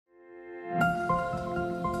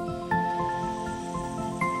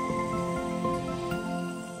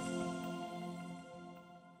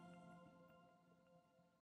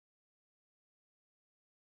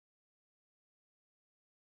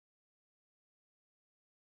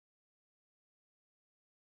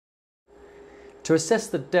To assess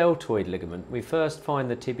the deltoid ligament, we first find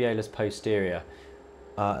the tibialis posterior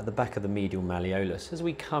at the back of the medial malleolus. As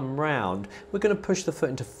we come round, we're going to push the foot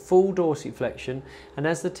into full dorsiflexion, and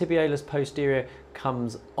as the tibialis posterior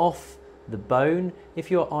comes off the bone, if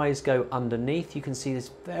your eyes go underneath, you can see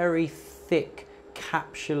this very thick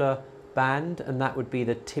capsular band, and that would be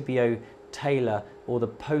the tibio-talar, or the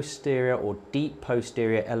posterior or deep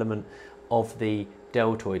posterior element of the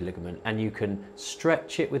deltoid ligament, and you can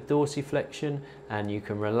stretch it with dorsiflexion and you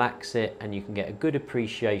can relax it, and you can get a good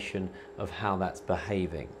appreciation of how that's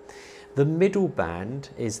behaving. The middle band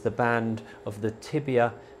is the band of the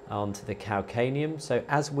tibia onto the calcaneum. So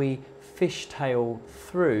as we fishtail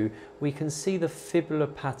through, we can see the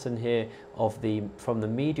fibular pattern here from the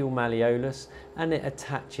medial malleolus, and it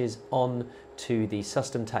attaches on to the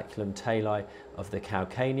sustentaculum tali of the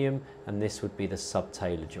calcaneum, and this would be the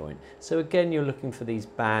subtalar joint. So again, you're looking for these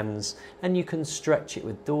bands, and you can stretch it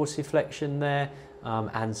with dorsiflexion there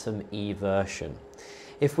and some eversion.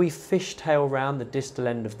 If we fishtail round the distal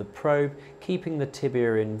end of the probe, keeping the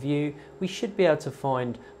tibia in view, we should be able to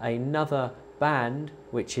find another band,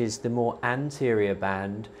 which is the more anterior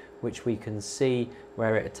band, which we can see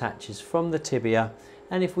where it attaches from the tibia.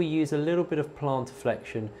 And if we use a little bit of plantar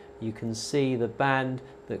flexion, you can see the band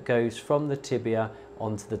that goes from the tibia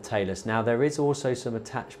onto the talus. Now there is also some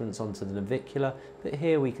attachments onto the navicular, but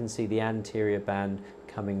here we can see the anterior band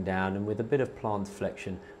coming down, and with a bit of plantar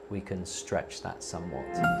flexion we can stretch that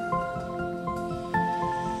somewhat.